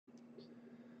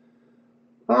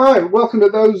Alright, welcome to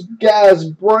Those Guys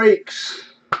Breaks.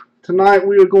 Tonight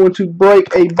we are going to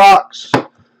break a box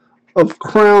of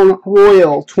Crown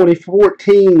Royal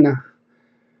 2014.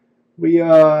 We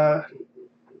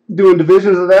doing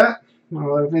divisions of that.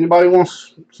 If anybody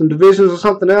wants some divisions or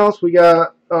something else, we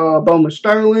got Bowman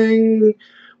Sterling.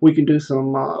 We can do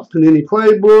some Panini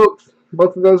Playbook.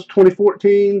 Both of those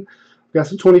 2014. We got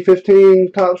some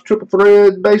 2015 Topps Triple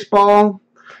Thread Baseball.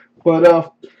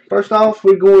 But first off,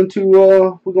 we're going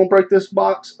to break this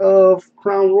box of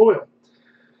Crown Royal.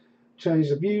 Change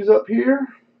the views up here.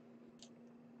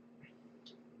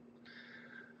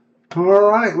 All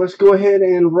right, let's go ahead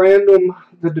and random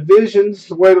the divisions.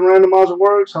 The way the randomizer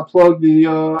works, I plug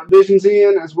the divisions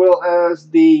in as well as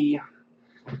the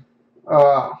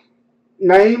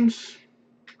names.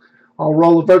 I'll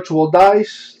roll a virtual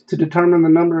dice to determine the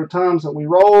number of times that we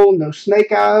roll. No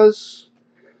snake eyes.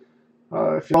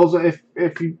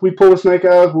 If we pull a snake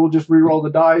eyes, we'll just re-roll the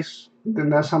dice. Then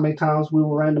that's how many times we will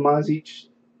randomize each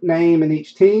name and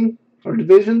each team or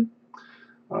division.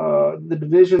 The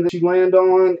division that you land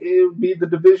on, it will be the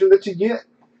division that you get,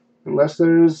 unless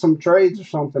there's some trades or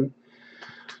something.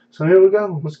 So here we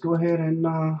go. Let's go ahead and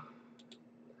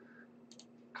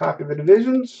copy the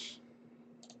divisions.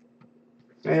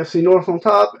 AFC North on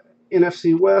top,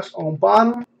 NFC West on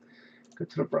bottom. Go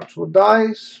to the virtual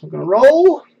dice. We're going to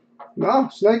roll. No,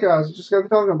 snake eyes. I just got to be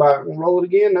talking about it. We'll roll it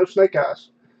again. No snake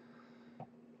eyes.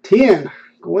 10.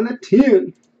 Going to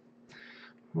 10.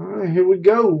 All right, here we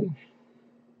go.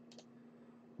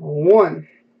 1,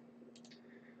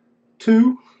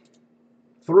 2,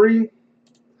 3,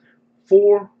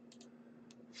 4,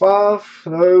 5. For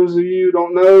those of you who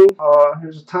don't know,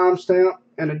 here's a timestamp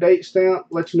and a date stamp.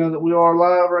 Let you know that we are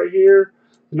live right here.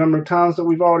 The number of times that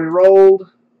we've already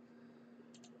rolled.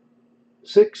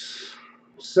 6,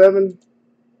 7,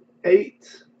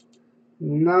 8,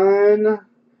 9.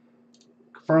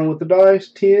 Confirm with the dice.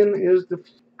 10 is the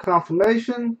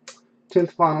confirmation.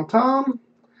 10th final time.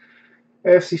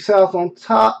 AFC South on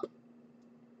top.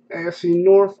 AFC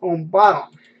North on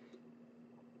bottom.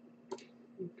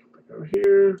 Over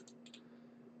here.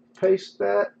 Paste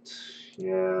that.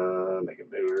 Yeah, make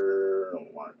it bigger. I don't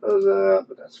know why it does that,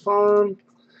 but that's fine.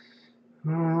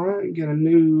 Alright, get a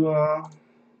new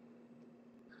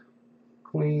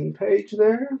clean page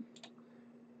there.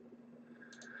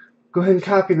 Go ahead and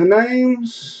copy the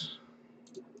names.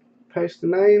 Paste the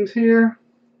names here.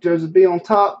 Joseph B on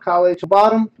top, Kyle H on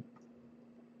bottom.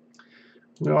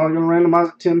 We are going to randomize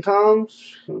it 10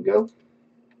 times. Here we go.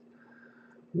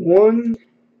 1,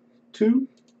 2,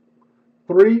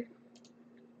 3,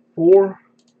 4,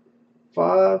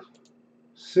 5,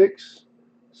 6,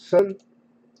 7,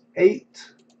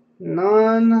 8,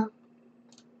 9.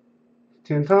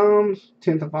 10 times.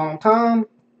 10th and final time.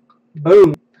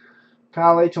 Boom.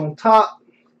 Kyle H on top.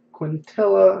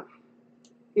 Quintella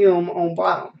M on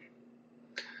bottom.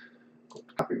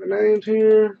 Copy the names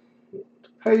here.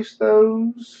 Paste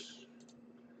those.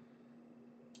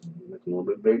 Make them a little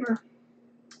bit bigger.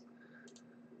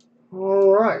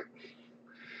 Alright.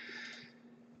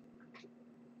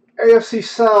 AFC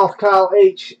South, Kyle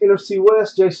H. NFC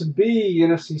West, Jason B.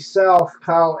 NFC South,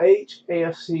 Kyle H.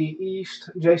 AFC East,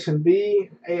 Jason B.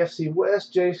 AFC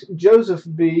West, Joseph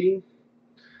B.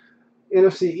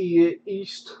 NFC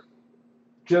East,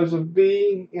 Joseph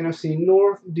B. NFC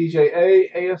North, DJ A.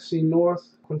 AFC North,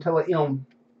 Quintella M.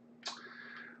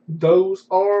 Those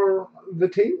are the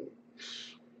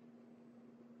teams.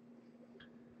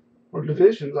 Or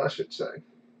divisions, I should say.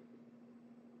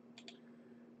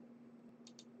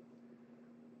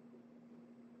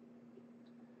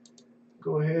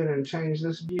 Go ahead and change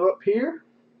this view up here.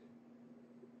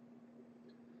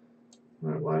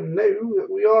 Everybody know that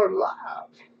we are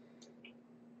live.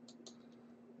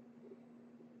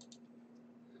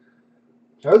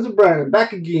 Joseph Brandon,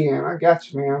 back again. I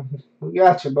got you, man. We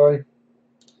got you, buddy.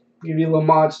 Give you a little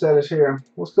mod status here.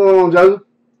 What's going on, Joseph?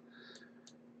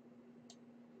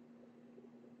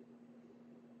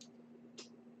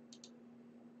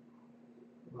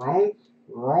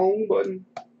 Wrong button.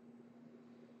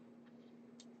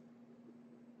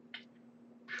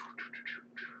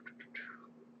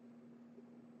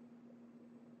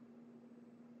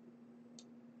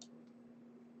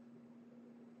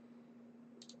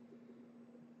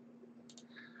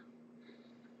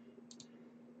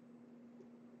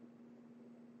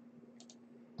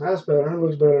 That's better. It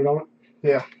looks better, don't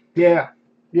it? Yeah.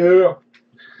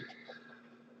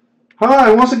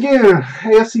 Alright, once again,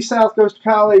 AFC South goes to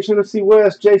Kyle H. NFC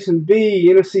West, Jason B.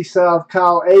 NFC South,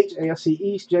 Kyle H. AFC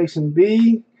East, Jason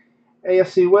B.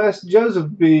 AFC West, Joseph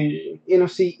B.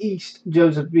 NFC East,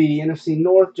 Joseph B. NFC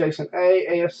North, Jason A.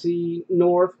 AFC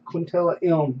North, Quintella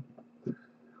M.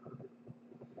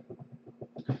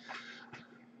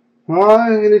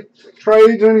 Alright, any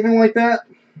trades or anything like that?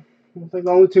 I think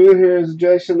the only two in here is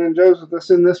Jason and Joseph that's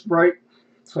in this break.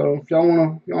 So if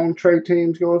y'all wanna trade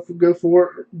teams, go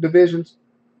for it. Divisions.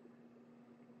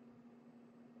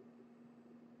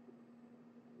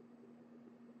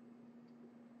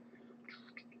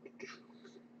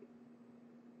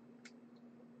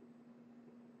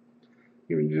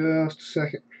 Give me just a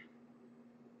second.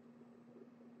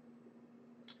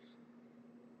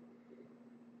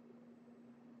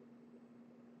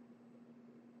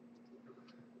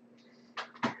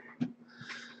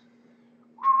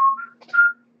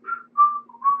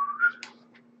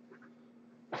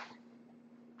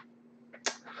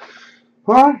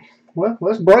 Alright, well,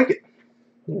 let's break it.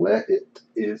 Let it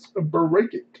is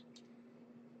break it.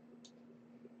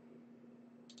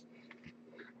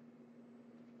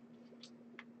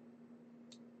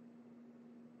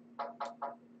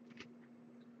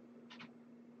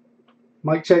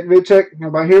 Mic check, vid check.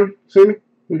 Everybody hear me? See me?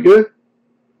 We good?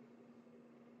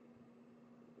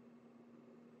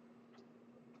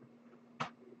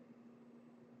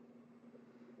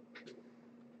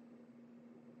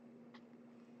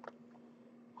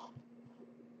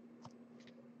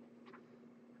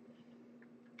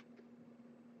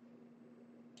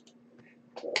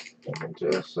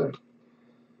 Just a second.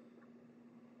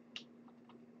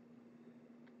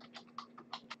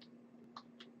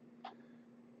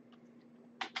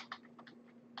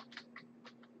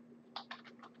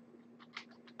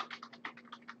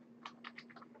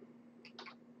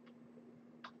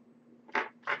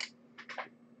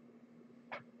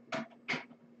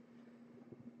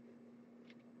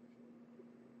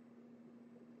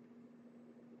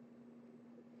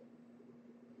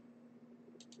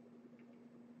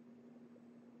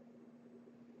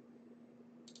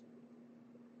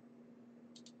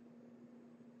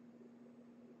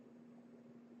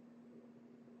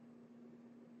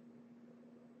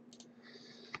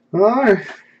 Alright,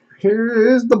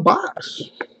 here is the box.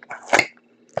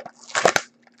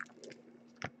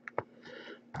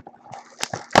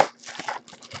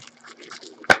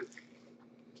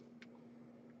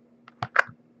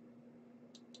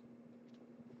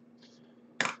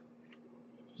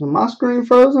 Is my screen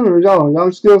frozen or y'all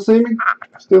still see me?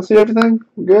 Still see everything?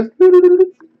 We good?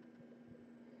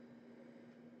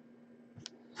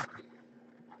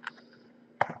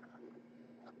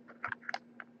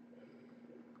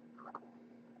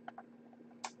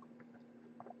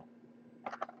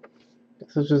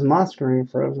 This is just my screen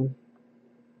frozen.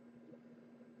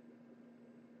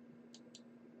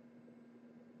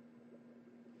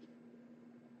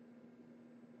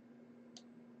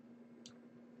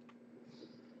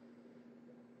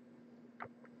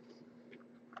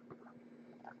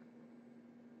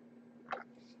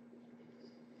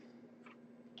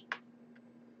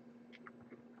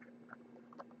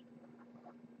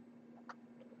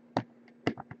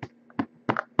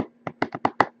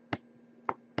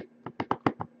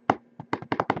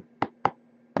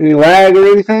 Any lag or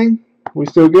anything? We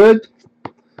still good?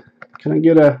 Can I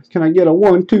get a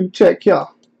 1-2 check,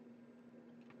 y'all?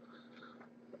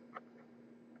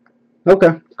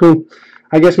 Okay, cool.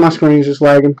 I guess my screen's just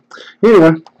lagging.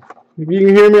 Anyway, if you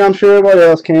can hear me, I'm sure everybody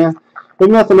else can. If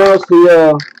nothing else,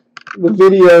 the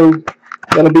video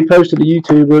that'll be posted to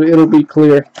YouTube, it'll be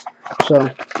clear. So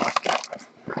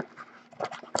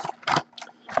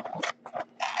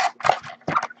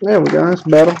there we go. That's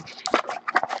better.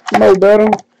 More better.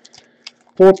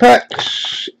 4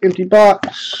 packs. Empty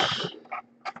box.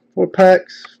 4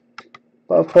 packs.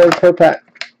 5 cards per pack.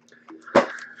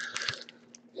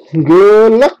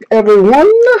 Good luck,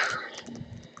 everyone.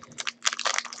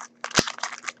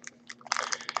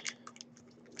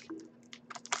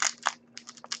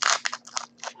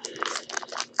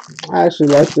 I actually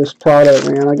like this product,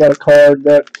 man. I got a card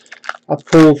that I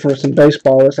pulled for some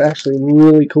baseball. It's actually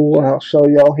really cool. I'll show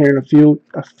y'all here in a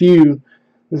few.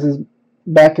 This is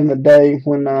back in the day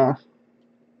when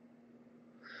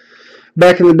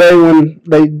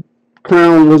they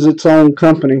Crown was its own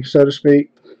company, so to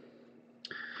speak.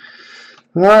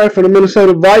 All right, for the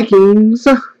Minnesota Vikings,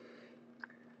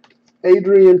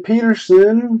 Adrian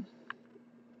Peterson,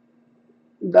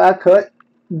 die cut.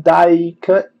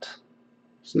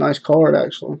 It's a nice card,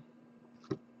 actually.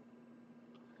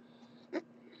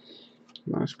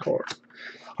 Nice card.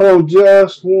 Hold on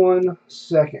just 1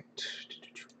 second.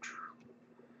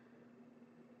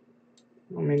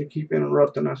 I don't mean to keep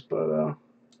interrupting us, but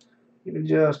give me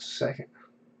just a second.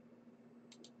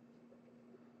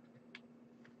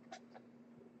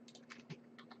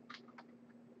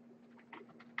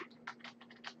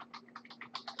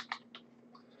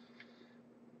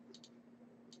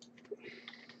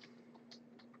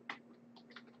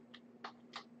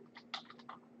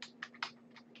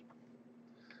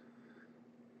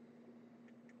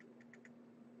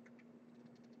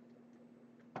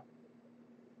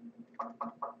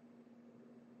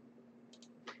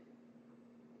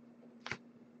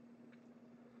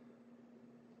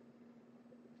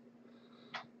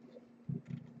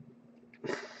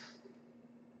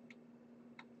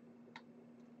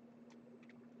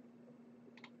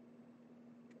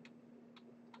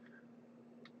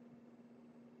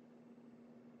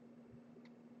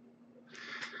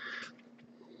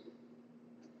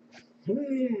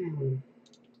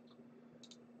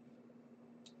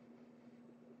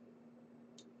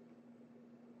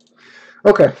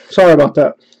 Okay, sorry about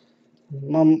that.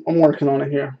 I'm working on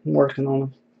it here. I'm working on it.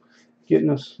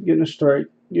 Getting us straight.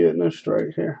 Getting us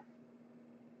straight here.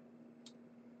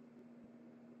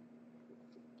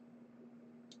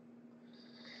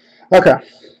 Okay.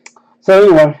 So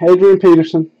anyway, Adrian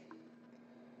Peterson.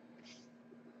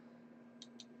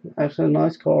 Actually a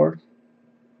nice card.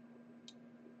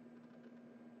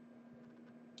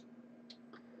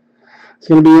 It's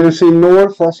going to be NFC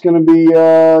North. That's going to be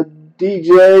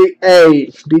DJA.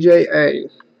 DJA.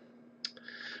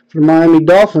 For the Miami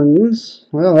Dolphins.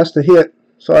 Well, that's the hit.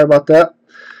 Sorry about that.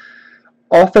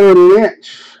 Arthur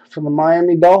Lynch for the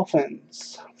Miami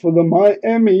Dolphins. For the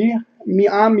Miami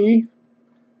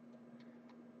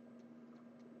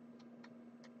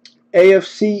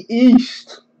AFC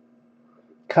East.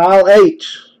 Kyle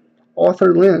H.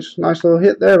 Arthur Lynch. Nice little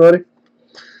hit there, buddy.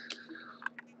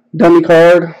 Dummy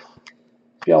card.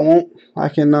 If y'all want, I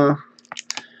can,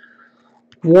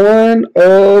 1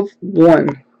 of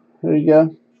 1. There you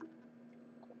go.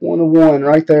 1 of 1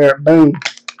 right there. Boom.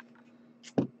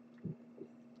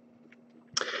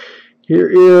 Here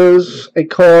is a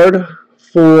card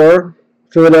for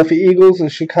Philadelphia Eagles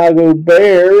and Chicago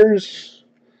Bears.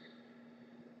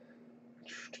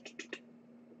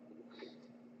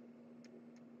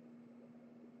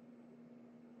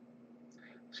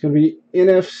 It's going to be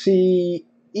NFC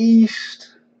East.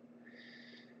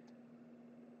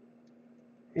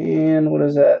 And what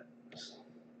is that?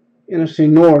 NFC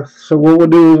North. So what we'll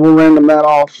do is we'll random that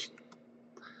off.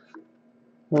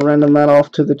 We'll random that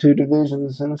off to the two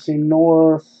divisions. NFC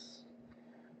North,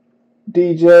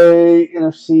 DJ,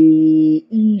 NFC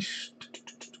East,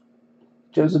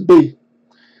 Joseph B.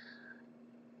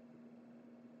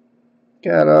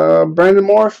 Got Brandon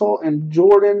Marshall and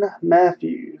Jordan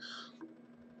Matthews.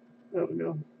 There we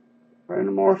go.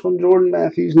 Brandon Marshall and Jordan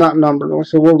Matthews, not numbered,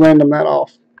 so we'll random that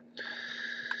off.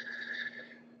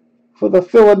 For the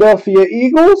Philadelphia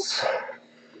Eagles,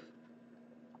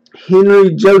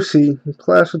 Henry Josie,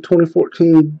 class of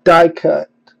 2014, die cut.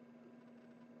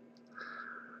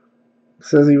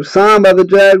 Says he was signed by the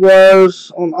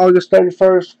Jaguars on August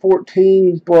 31st,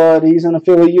 14, but he's in a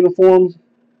Philly uniform,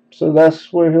 so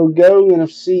that's where he'll go.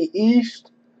 NFC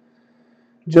East,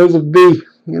 Joseph B,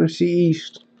 NFC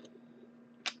East.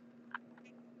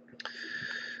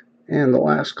 And the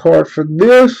last card for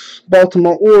this,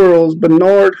 Baltimore Orioles,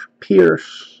 Bernard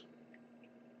Pierce.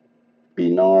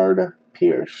 Bernard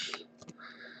Pierce.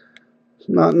 It's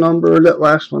not numbered. That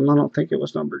last one, I don't think it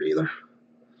was numbered either.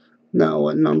 No, it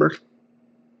wasn't numbered.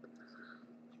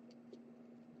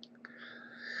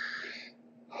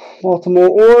 Baltimore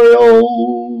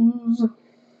Orioles.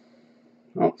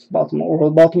 Oh, it's Baltimore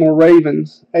Orioles. Baltimore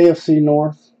Ravens. AFC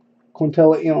North.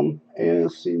 Quintella M.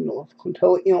 AFC North.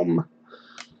 Quintella M.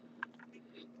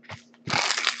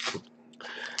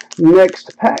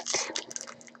 Next pack.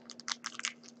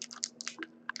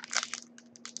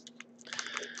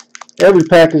 Every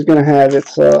pack is going to have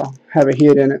its have a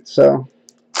hit in it, so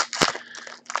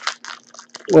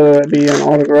whether it be an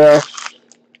autograph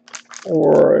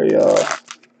or a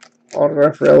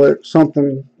autograph relic,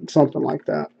 something like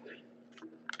that.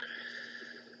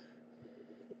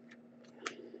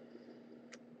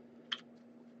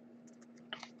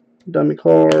 Dummy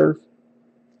card.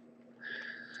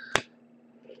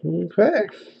 Okay.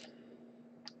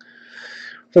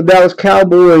 So Dallas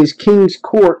Cowboys, Kings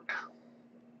Court.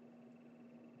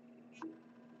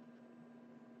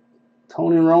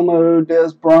 Tony Romo,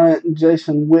 Dez Bryant, and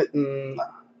Jason Witten.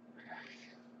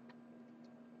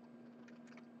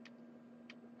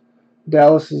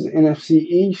 Dallas is NFC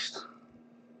East.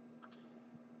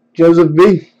 Joseph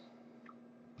B.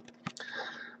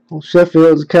 Well,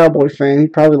 Sheffield's a Cowboy fan. He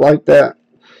probably liked that.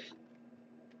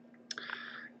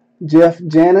 Jeff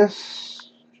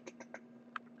Janis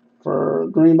for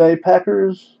Green Bay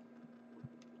Packers.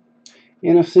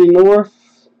 NFC North.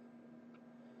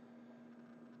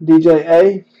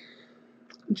 DJA.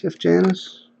 Jeff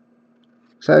Janis.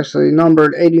 It's actually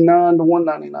numbered 89 to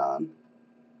 199.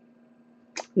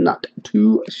 Not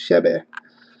too shabby.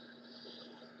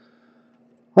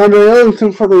 Andre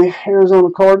Ellington for the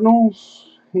Arizona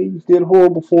Cardinals. he did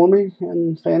horrible for me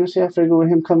in fantasy. I figured with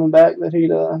him coming back that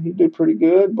he'd do pretty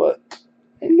good, but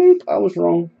nope, I was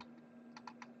wrong.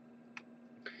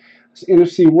 It's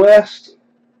NFC West.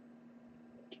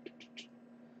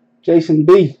 Jason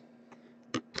B.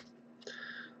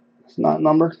 It's not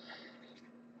numbered.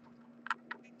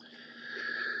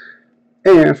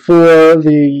 And for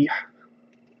the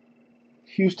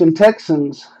Houston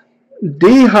Texans,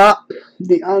 D-Hop,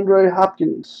 DeAndre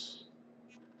Hopkins.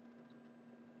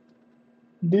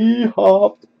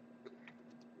 D-Hop.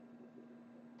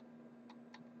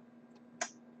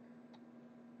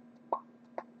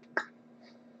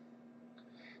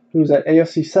 Who's that?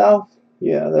 AFC South?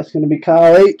 Yeah, that's going to be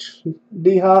Kyle H.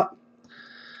 D-Hop.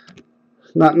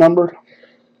 Not numbered.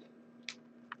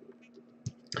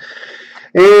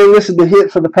 And this is the hit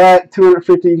for the pack,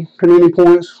 250 Panini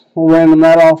points. We'll random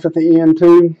that off at the end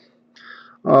too.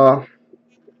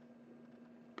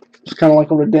 It's kind of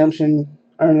like a redemption.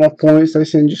 Earn enough points, they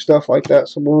send you stuff like that,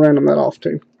 so we'll random that off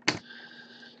too.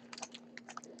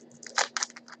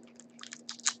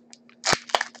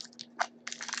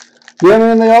 Yeah,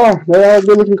 man, they are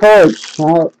good looking cards.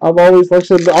 I've always, like I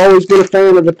said, always been a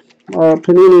fan of the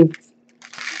Panini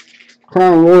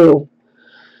Crown Royal.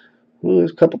 Ooh,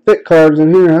 there's a couple thick cards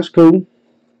in here. That's cool.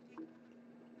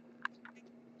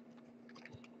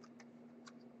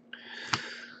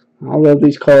 I love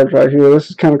these cards right here. This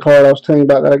is the kind of card I was telling you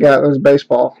about that I got. This is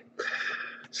baseball.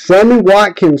 Sammy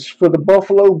Watkins for the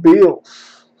Buffalo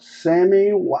Bills.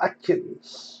 Sammy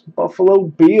Watkins. Buffalo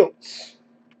Bills.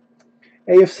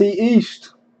 AFC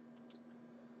East.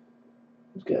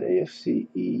 Who's got AFC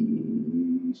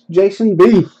East? Jason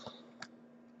B.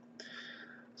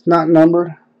 It's not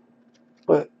numbered,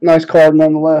 but nice card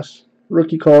nonetheless.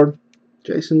 Rookie card.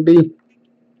 Jason B.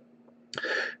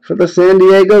 For the San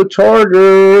Diego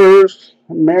Chargers,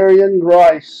 Marion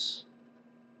Grice.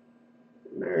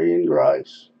 Marion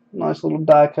Grice. Nice little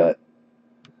die cut.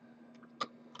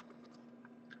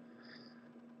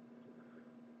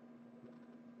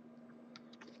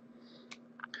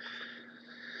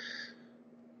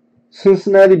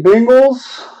 Cincinnati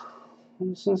Bengals.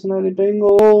 Cincinnati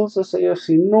Bengals. That's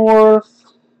AFC North.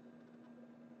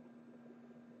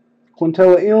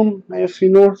 Quintella M. AFC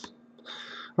North.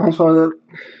 I'm sorry, the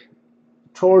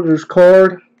Chargers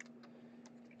card.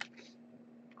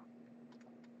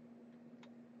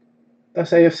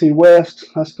 That's AFC West.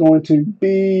 That's going to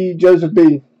be Joseph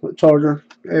B. The Charger.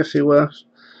 AFC West.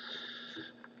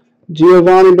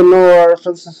 Giovanni Bernard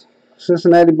for the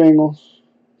Cincinnati Bengals.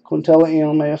 Quintella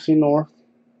M. AFC North.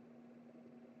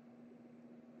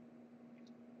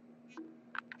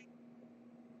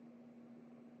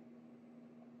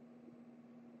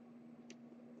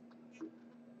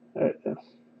 There it is.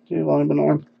 Giovanni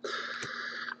Bernard.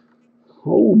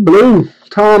 Oh, blue.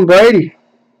 Tom Brady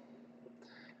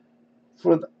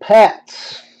for the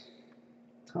Pats.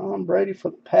 Tom Brady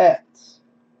for the Pats.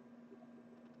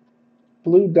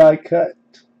 Blue die cut.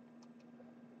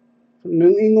 For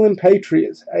New England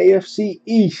Patriots. AFC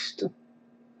East.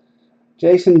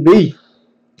 Jason B.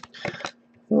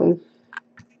 So,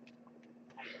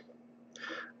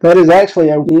 that is actually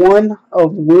a 1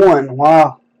 of 1.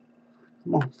 Wow.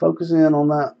 Come on, focus in on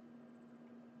that.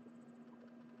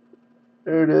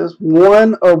 There it is.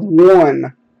 1 of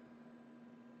 1.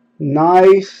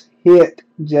 Nice hit,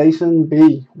 Jason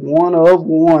B. 1 of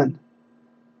 1.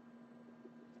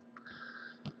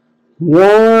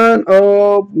 1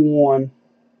 of 1.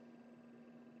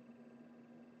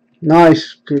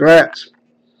 Nice. Congrats.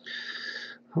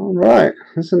 All right.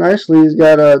 That's a nicely. He's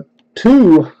got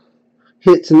 2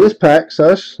 hits in this pack, so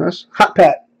that's hot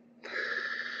pack.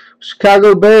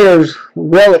 Chicago Bears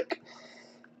relic.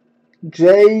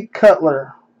 Jay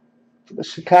Cutler. The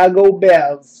Chicago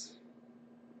Bears.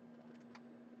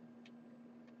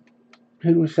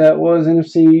 Who was that? Was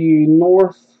NFC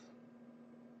North.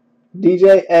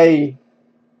 DJ A.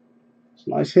 It's a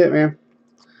nice hit, man.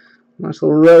 Nice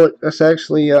little relic. That's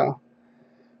actually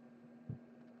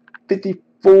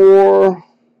 54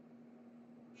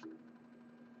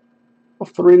 of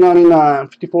 399.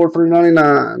 54 of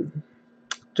 399.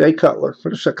 Jay Cutler for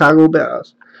the Chicago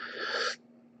Bears.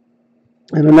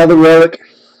 And another relic.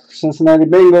 Cincinnati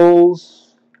Bengals.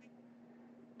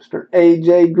 Mr.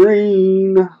 AJ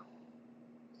Green.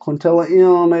 Quintella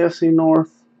M. AFC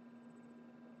North.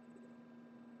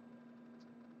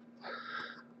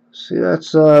 See,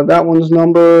 that's that one's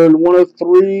numbered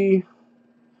 103,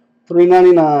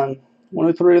 399.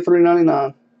 103 of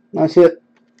 399. Nice hit.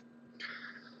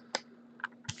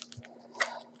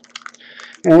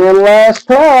 And then last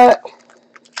pack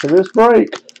for this break.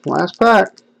 Last pack.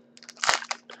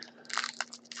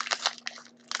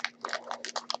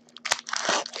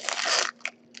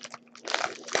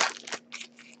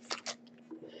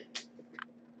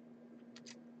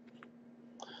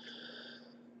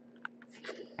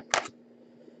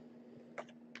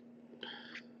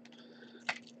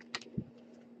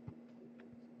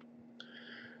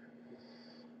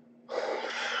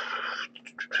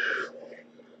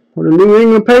 For the New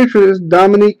England Patriots,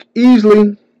 Dominique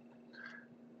Easley.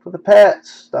 For the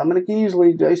Pats, Dominique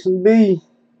Easley, Jason B.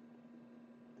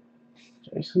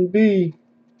 Jason B.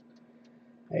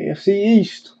 AFC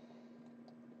East,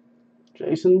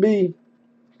 Jason B.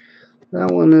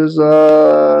 That one is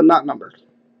not numbered.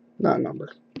 Not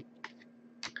numbered.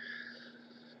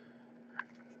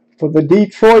 For the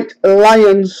Detroit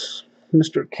Lions,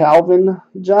 Mr. Calvin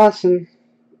Johnson.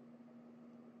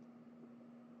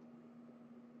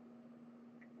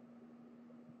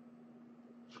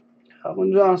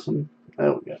 Calvin Johnson.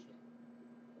 There we go.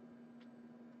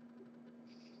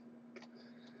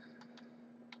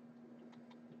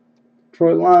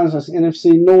 Detroit Lions, that's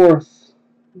NFC North.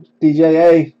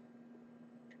 DJA.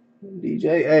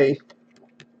 DJA.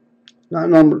 Not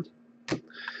numbered.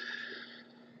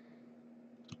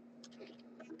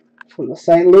 For the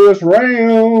St. Louis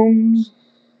Rams,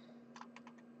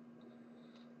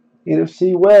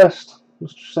 NFC West,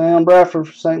 Mr. Sam Bradford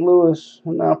for St. Louis,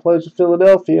 and now plays for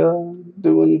Philadelphia,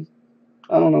 doing,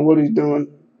 I don't know what he's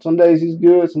doing. Some days he's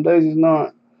good, some days he's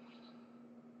not.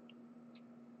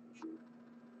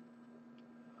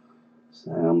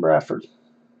 Sam Bradford.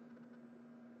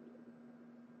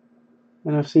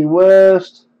 NFC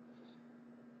West,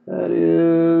 that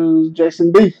is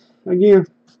Jason B. Again,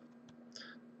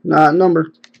 not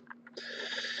numbered.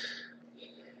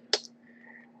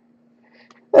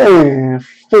 And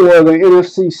for the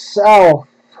NFC South,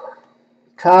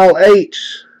 Kyle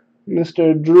H.,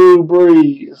 Mr. Drew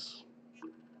Brees.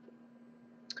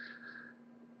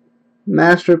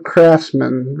 Master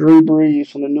Craftsman, Drew Brees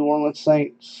from the New Orleans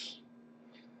Saints.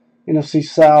 NFC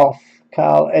South,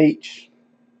 Kyle H.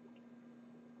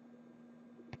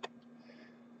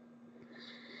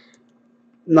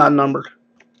 Not numbered.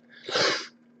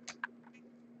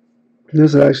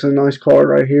 This is actually a nice card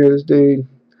right here. This dude's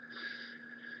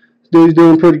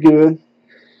doing pretty good.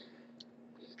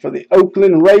 For the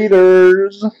Oakland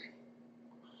Raiders,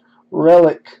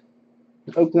 Relic.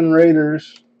 Oakland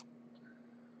Raiders.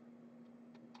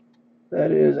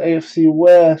 That is AFC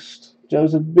West.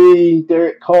 Joseph B.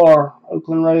 Derek Carr,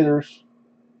 Oakland Raiders.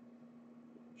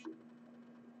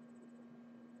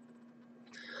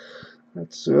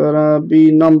 That's going to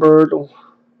be numbered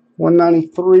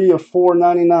 193 or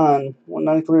 499.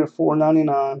 193 or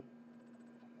 499.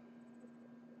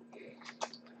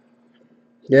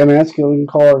 Yeah, man, that's a good looking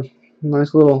card.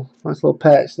 Nice little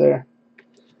patch there.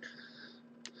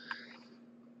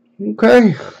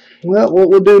 Okay. Well, what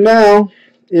we'll do now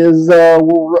is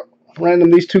we'll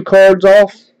random these two cards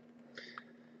off.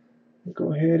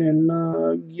 Go ahead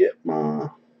and get my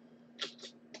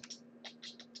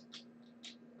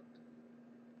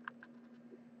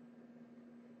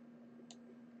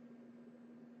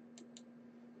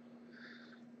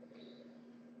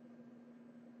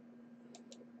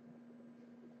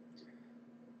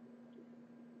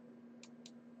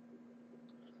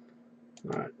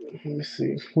Alright, let me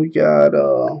see. We got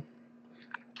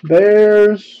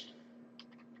Bears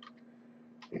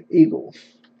and Eagles.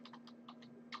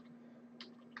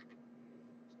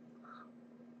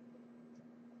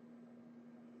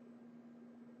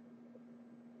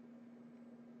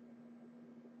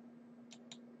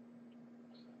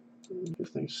 Get this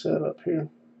thing set up here.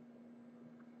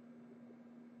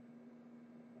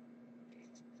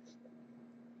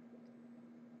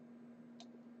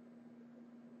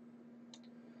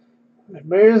 The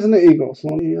Bears and the Eagles.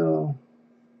 Let me kind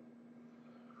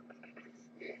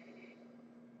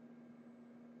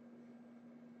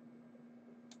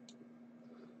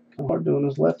of hard doing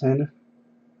this left-handed.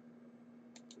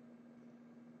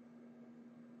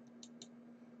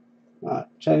 Alright,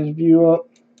 change view up.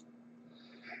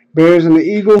 Bears and the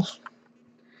Eagles.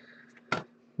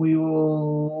 We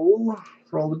will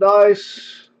roll the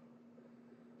dice.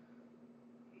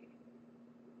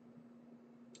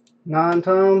 9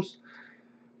 times.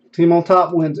 Team on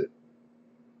top wins it.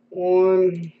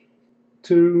 1,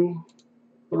 2,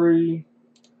 3,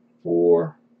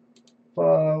 4,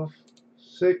 5,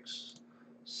 6,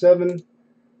 7,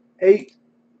 8,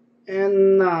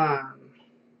 and 9.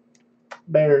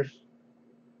 Bears.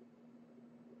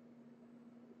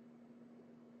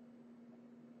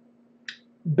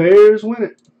 Bears win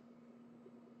it.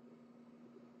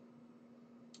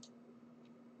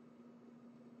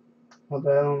 Well,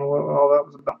 I don't know what all that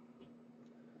was about.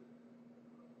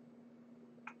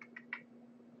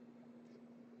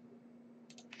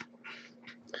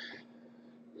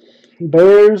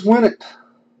 Bears win it.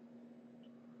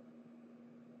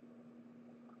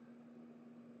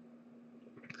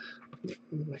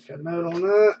 Make a note on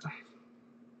that.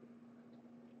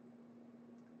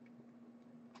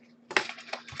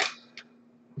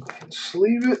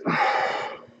 Sleeve it.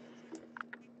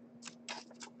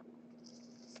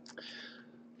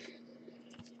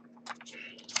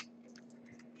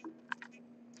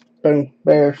 Boom.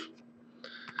 Bears.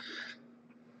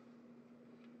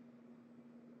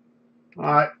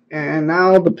 Alright, and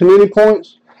now the Panini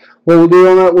points. What we'll do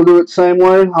on that, we'll do it the same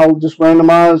way. I'll just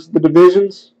randomize the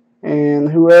divisions,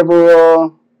 and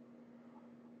whoever,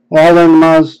 well, I'll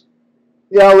randomize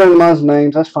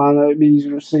names. That's fine. That would be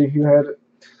easier to see who had it.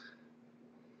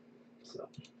 So,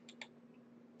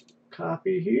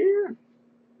 copy here.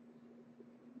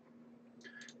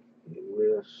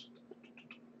 List.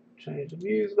 Change the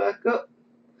views back up.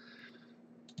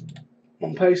 I'm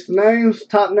going to paste the names.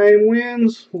 Top name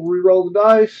wins. We'll re-roll the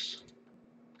dice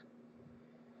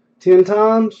 10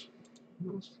 times.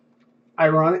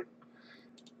 Ironic.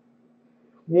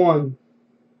 1,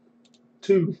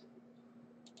 2,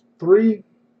 3,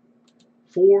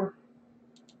 4,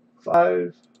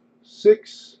 5,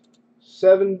 6,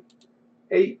 7,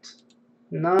 8,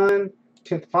 9,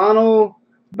 10th final.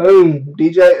 Boom.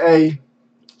 DJA.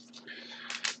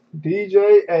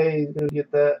 DJA is going to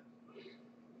get that.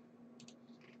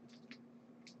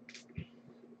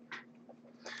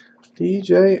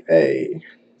 DJA.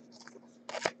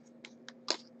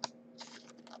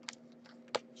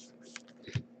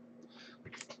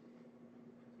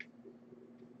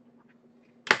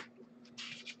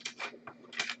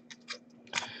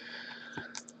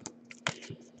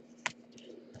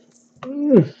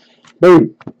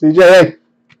 Boom. DJA.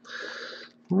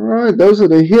 Alright, those are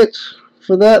the hits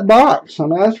for that box. I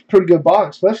mean, that's a pretty good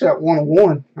box, especially at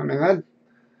 101. I mean,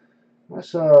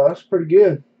 that's pretty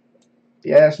good, if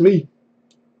you ask me.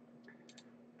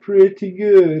 Pretty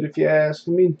good, if you ask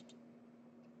me.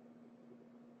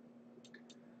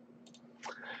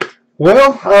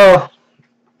 Well,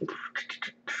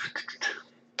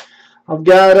 I've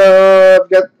got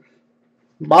a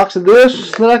box of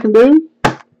this that I can do.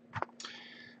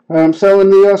 I'm selling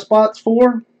the spots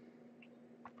for.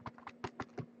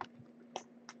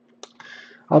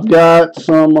 I've got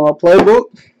some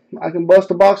playbook. I can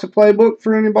bust a box of playbook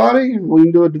for anybody. We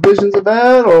can do a divisions of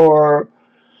that, or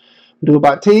do it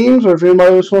by teams, or if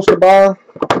anybody was supposed to buy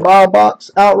a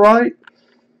box outright.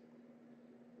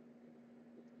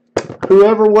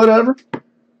 Whoever, whatever.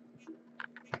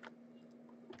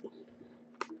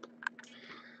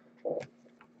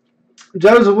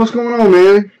 Joseph, what's going on,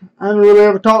 man? I haven't really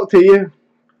ever talked to you.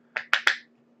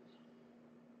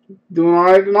 Doing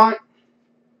alright tonight?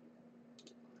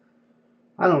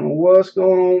 I don't know what's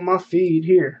going on with my feed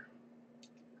here.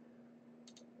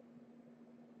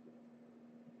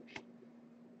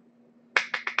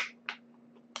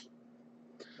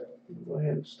 Go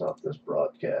ahead and stop this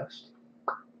broadcast.